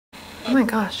Oh my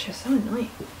gosh, you're so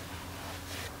annoying.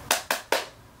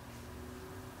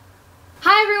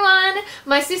 Hi everyone!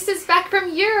 My sister's back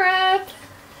from Europe!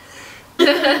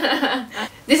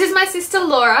 This is my sister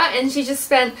Laura, and she just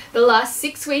spent the last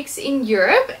 6 weeks in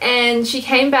Europe, and she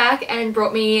came back and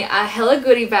brought me a hella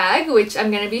goodie bag, which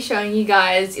I'm going to be showing you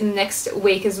guys in the next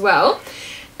week as well.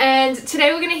 And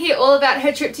today we're going to hear all about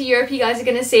her trip to Europe. You guys are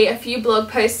going to see a few blog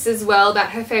posts as well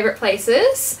about her favourite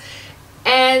places.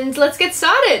 And let's get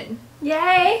started!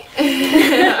 Yay!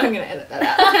 I'm going to edit that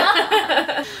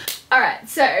out. Alright,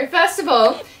 so first of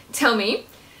all, tell me,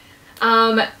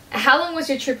 how long was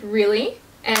your trip really,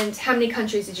 and how many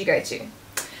countries did you go to?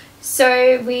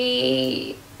 So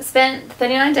we spent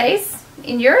 39 days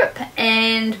in Europe,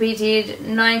 and we did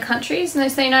 9 countries in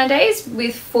those 39 days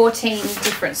with 14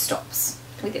 different stops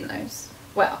within those.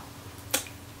 Wow.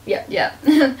 Yep. Yeah.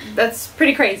 That's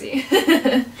pretty crazy.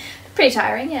 Pretty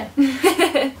tiring, yeah.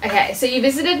 Okay, so you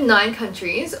visited 9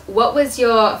 countries. What was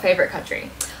your favourite country?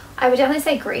 I would definitely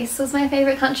say Greece was my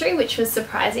favourite country, which was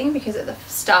surprising because at the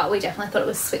start we definitely thought it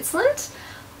was Switzerland.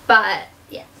 But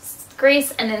yeah,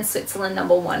 Greece and then Switzerland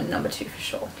number 1, number 2 for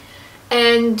sure.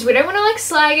 And we don't want to like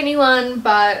slag anyone,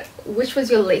 but which was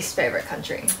your least favourite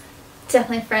country?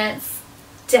 Definitely France.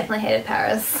 Definitely hated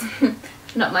Paris.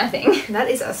 Not my thing. That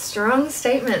is a strong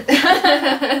statement.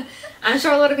 I'm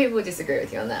sure a lot of people would disagree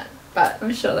with you on that, but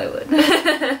I'm sure they would.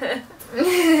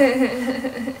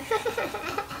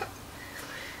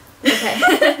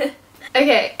 Okay.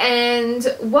 Okay, and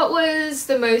what was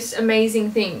the most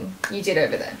amazing thing you did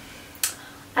over there?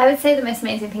 I would say the most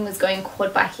amazing thing was going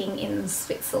quad biking in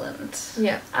Switzerland.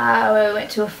 Yeah. We went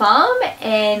to a farm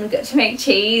and we got to make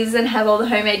cheese and have all the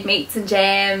homemade meats and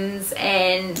jams,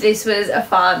 and this was a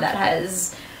farm that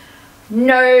has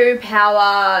no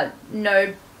power,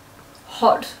 no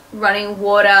hot running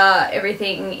water.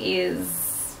 Everything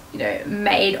is, you know,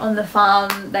 made on the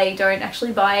farm. They don't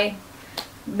actually buy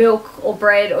milk or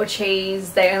bread or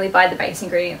cheese. They only buy the base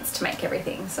ingredients to make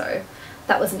everything, so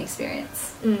that was an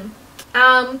experience.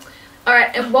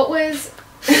 Alright, and what was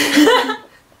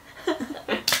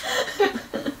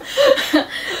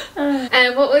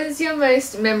and what was your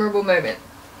most memorable moment?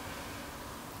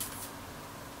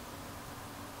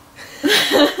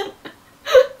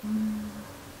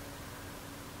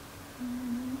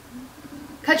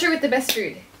 Country with the best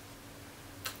food?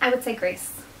 I would say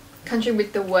Greece. Country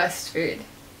with the worst food?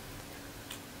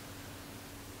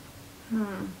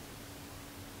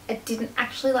 I didn't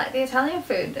actually like the Italian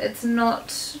food. It's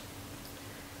not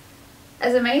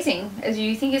as amazing as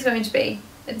you think it's going to be.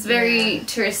 It's very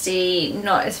touristy,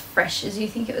 not as fresh as you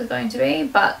think it was going to be,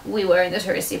 but we were in the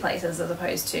touristy places as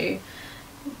opposed to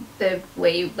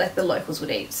where you like the locals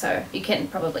would eat, so you can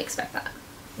probably expect that.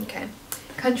 Okay.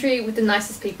 Country with the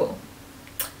nicest people?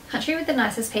 Country with the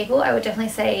nicest people, I would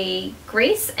definitely say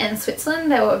Greece and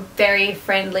Switzerland. They were very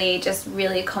friendly, just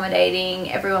really accommodating.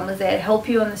 Everyone was there to help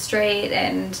you on the street,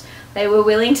 and they were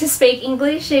willing to speak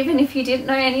English even if you didn't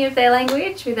know any of their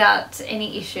language without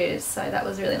any issues, so that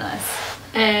was really nice.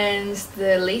 And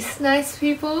the least nice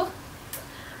people?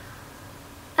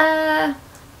 I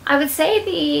would say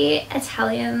the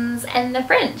Italians and the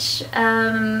French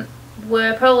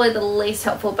were probably the least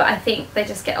helpful, but I think they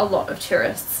just get a lot of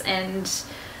tourists, and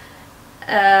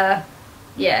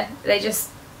yeah,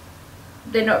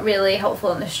 they're not really helpful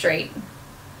on the street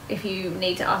if you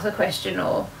need to ask a question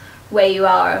or where you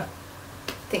are,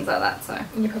 things like that. So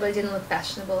you probably didn't look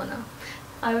fashionable enough.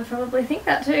 I would probably think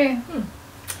that too.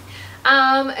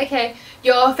 Okay,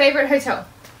 your favourite hotel?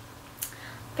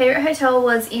 Favourite hotel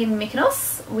was in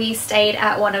Mykonos. We stayed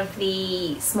at one of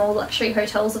the small luxury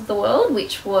hotels of the world,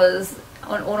 which was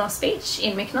on Ornos Beach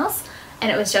in Mykonos. And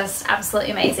it was just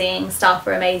absolutely amazing. Staff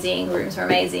were amazing, rooms were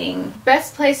amazing.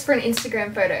 Best place for an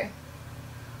Instagram photo?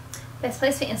 Best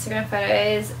place for Instagram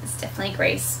photos is definitely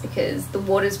Greece, because the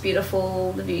water's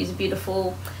beautiful, the views are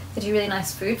beautiful. They do really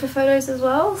nice food for photos as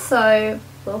well, so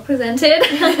well presented.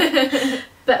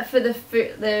 But for the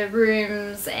food, the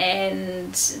rooms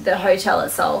and the hotel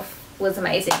itself was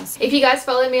amazing. If you guys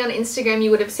follow me on Instagram,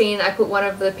 you would have seen I put one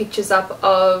of the pictures up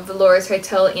of Laura's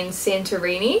hotel in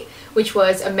Santorini, which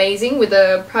was amazing, with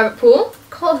a private pool. Of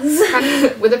course.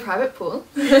 With a private pool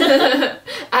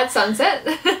at sunset.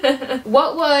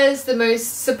 What was the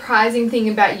most surprising thing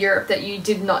about Europe that you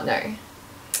did not know?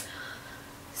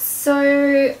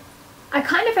 So I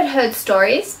kind of had heard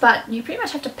stories, but you pretty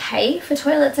much have to pay for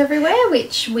toilets everywhere,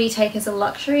 which we take as a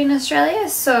luxury in Australia.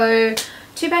 So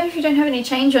too bad if you don't have any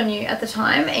change on you at the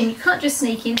time, and you can't just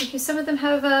sneak in, because some of them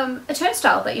have a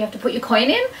turnstile that you have to put your coin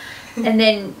in and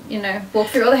then, you know, walk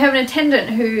through, or they have an attendant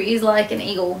who is like an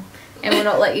eagle and will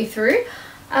not let you through.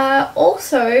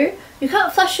 Also, you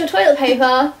can't flush your toilet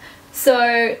paper,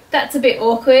 so that's a bit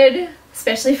awkward,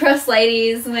 especially for us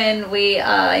ladies when we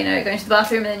are, you know, going to the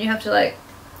bathroom and then you have to like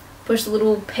push the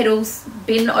little pedals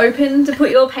bin open to put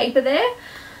your paper there.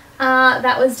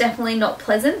 That was definitely not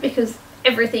pleasant because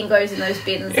everything goes in those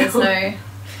bins. There's no,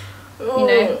 you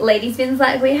know, ladies bins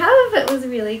like we have. It was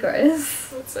really gross.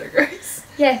 That's so gross.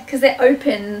 Yeah, because they're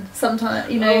open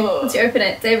sometimes, you know, once you open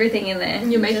it, it's everything in there.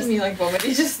 You're making me like vomit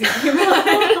just thinking about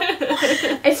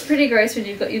it. It's pretty gross when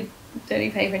you've got your dirty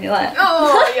paper in your lap.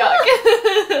 Oh,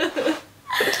 yuck.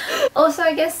 Also,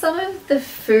 I guess some of the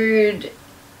food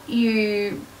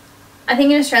I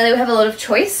think in Australia we have a lot of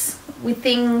choice with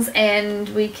things and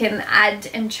we can add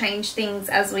and change things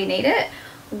as we need it.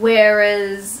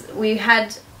 Whereas we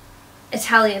had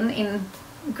Italian in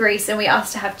Greece and we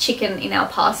asked to have chicken in our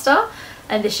pasta,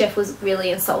 and the chef was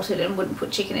really insulted and wouldn't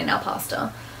put chicken in our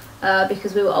pasta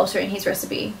because we were altering his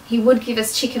recipe. He would give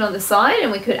us chicken on the side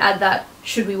and we could add that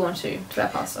should we want to our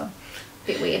pasta.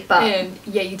 Bit weird, but... And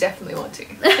yeah, you definitely want to.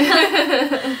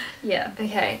 Yeah.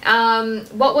 Okay.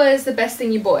 What was the best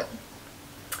thing you bought?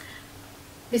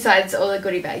 Besides all the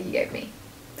goodie bag you gave me.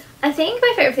 I think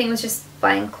my favourite thing was just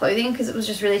buying clothing because it was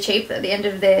just really cheap at the end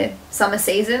of their summer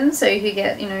season. So you could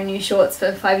get, you know, new shorts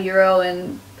for €5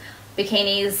 and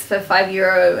bikinis for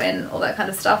 €5 and all that kind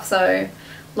of stuff. So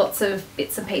lots of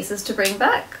bits and pieces to bring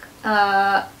back.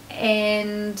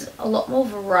 And a lot more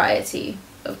variety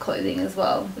of clothing as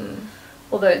well.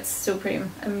 Although it's still pretty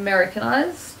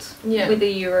Americanized with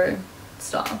the Euro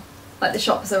style. Like the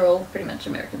shops are all pretty much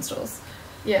American stores.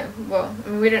 Yeah, well, I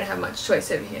mean, we don't have much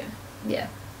choice over here. Yeah.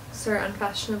 So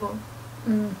unfashionable.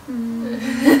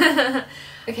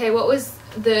 Okay, what was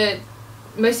the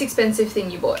most expensive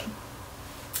thing you bought?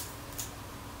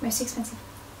 Most expensive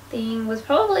thing was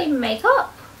probably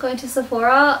makeup. Going to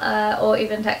Sephora or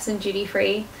even tax and duty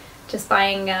free. Just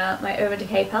buying my Urban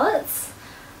Decay palettes.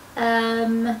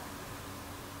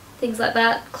 Things like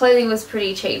that. Clothing was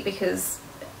pretty cheap because,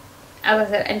 as I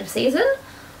said, end of season.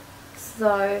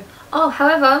 So,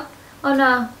 however, on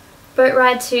a boat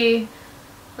ride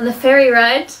on the ferry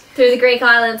ride through the Greek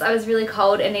islands, I was really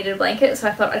cold and needed a blanket, so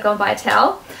I thought I'd go and buy a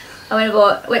towel. I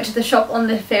went to the shop on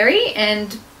the ferry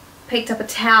and picked up a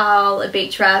towel, a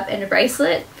beach wrap and a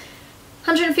bracelet.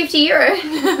 €150.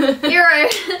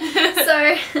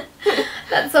 So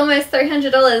that's almost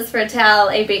 $300 for a towel,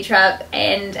 a beach wrap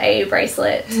and a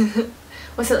bracelet.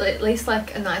 Was it at least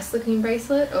like a nice looking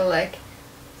bracelet or like...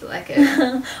 Like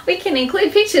a... We can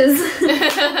include pictures of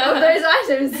those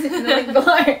items in the link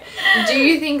below. Do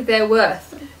you think they're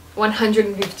worth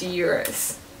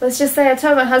 €150? Let's just say I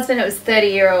told my husband it was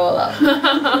 €30 all up.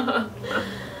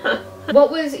 What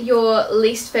was your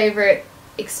least favourite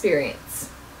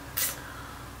experience?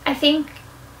 I think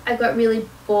I got really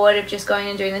bored of just going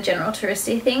and doing the general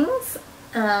touristy things.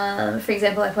 For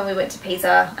example, like when we went to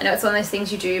Pisa, I know it's one of those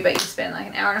things you do, but you spend like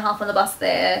an hour and a half on the bus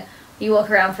there, you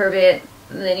walk around for a bit,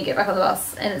 and then you get back on the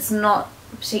bus, and it's not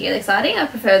particularly exciting. I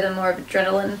prefer the more of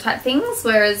adrenaline type things,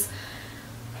 whereas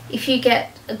if you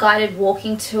get a guided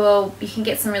walking tour, you can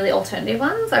get some really alternative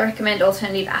ones. I recommend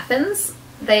Alternative Athens.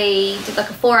 They did like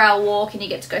a 4-hour walk and you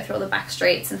get to go through all the back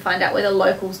streets and find out where the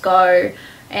locals go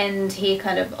and hear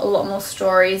kind of a lot more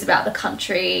stories about the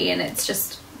country, and it's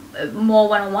just more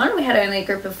one-on-one. We had only a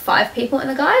group of 5 people in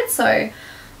the guide, so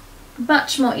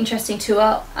much more interesting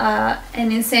tour.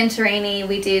 And in Santorini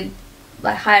we did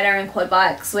like hired our own quad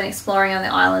bikes, went exploring on the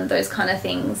island, those kind of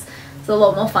things. It's a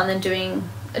lot more fun than doing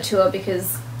a tour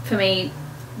because for me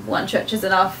one church is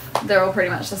enough. They're all pretty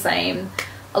much the same.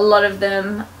 A lot of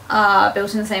them are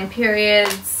built in the same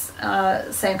periods,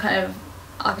 same kind of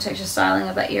architecture styling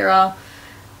of that era,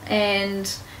 and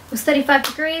it was 35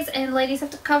 degrees and ladies have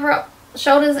to cover up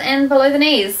shoulders and below the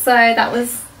knees, so that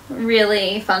was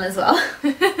really fun as well.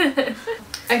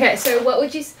 Okay, so what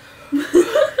would you...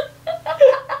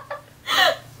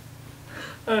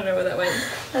 I don't know where that went.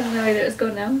 I don't know whether it's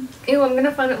gone now. Ew, I'm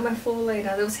gonna find it on my floor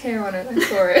later. There was hair on it, I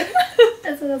saw it.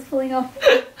 That's what I was pulling off.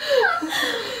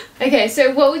 Okay,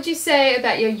 so what would you say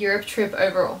about your Europe trip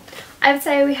overall? I would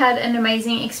say we had an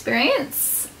amazing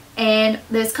experience, and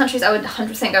there's countries I would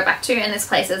 100% go back to, and there's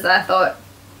places that I thought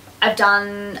I've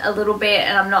done a little bit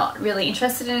and I'm not really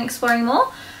interested in exploring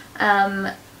more.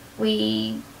 There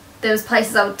was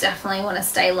places I would definitely want to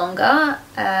stay longer,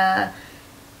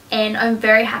 and I'm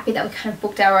very happy that we kind of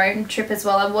booked our own trip as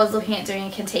well. I was looking at doing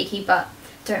a Kentucky, but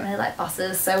don't really like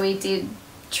buses, so we did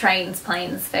trains,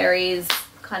 planes, ferries,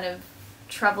 kind of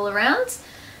travel around,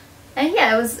 and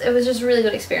yeah, it was just a really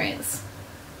good experience.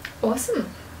 Awesome.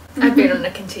 I've been on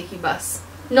a Kentucky bus.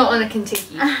 Not on a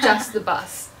Kentucky, just the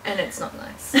bus, and it's not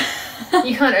nice.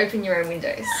 You can't open your own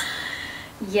windows.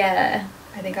 Yeah.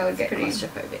 I think I would get Pretty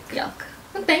claustrophobic. Yuck.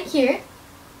 Well, thank you.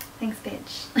 Thanks,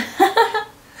 bitch.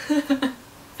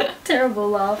 Terrible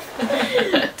laugh.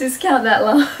 Discount that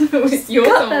laugh. It was yours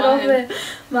Cut or that off there.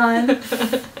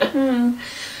 Mine.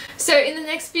 So in the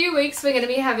next few weeks, we're going to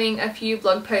be having a few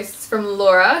blog posts from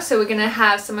Laura. So we're going to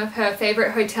have some of her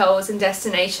favourite hotels and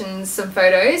destinations, some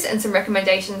photos and some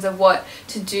recommendations of what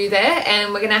to do there.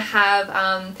 And we're going to have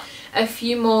a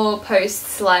few more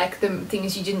posts like the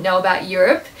things you didn't know about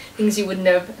Europe, things you wouldn't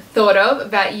have thought of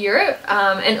about Europe,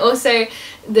 and also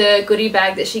the goodie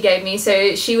bag that she gave me.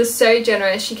 So she was so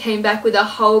generous. She came back with a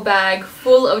whole bag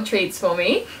full of treats for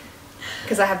me.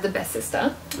 Because I have the best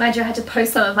sister. Mind you, I had to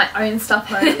post some of my own stuff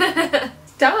home.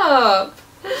 Stop!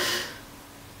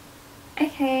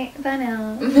 Okay, bye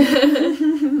now.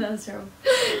 That was terrible.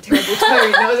 Terrible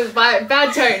tone. That was a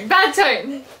bad tone. Bad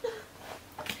tone.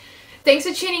 Thanks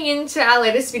for tuning in to our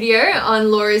latest video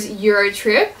on Laura's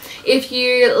Eurotrip. If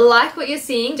you like what you're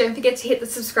seeing, don't forget to hit the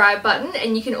subscribe button,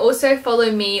 and you can also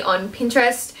follow me on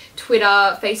Pinterest, Twitter,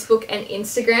 Facebook and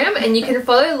Instagram, and you can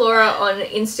follow Laura on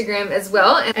Instagram as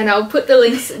well, and I'll put the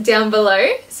links down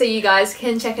below so you guys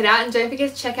can check it out. And don't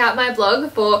forget to check out my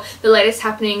blog for the latest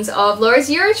happenings of Laura's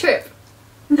Eurotrip.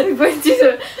 We both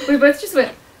just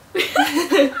went.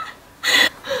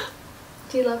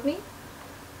 Do you love me?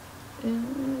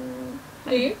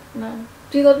 Do you? No.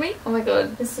 Do you love me? Oh my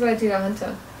god, this is what I do to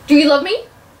Hunter. Do you love me?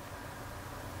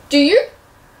 Do you?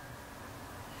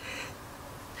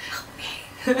 Help me.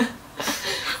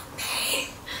 Help me.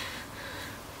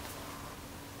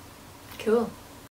 Cool.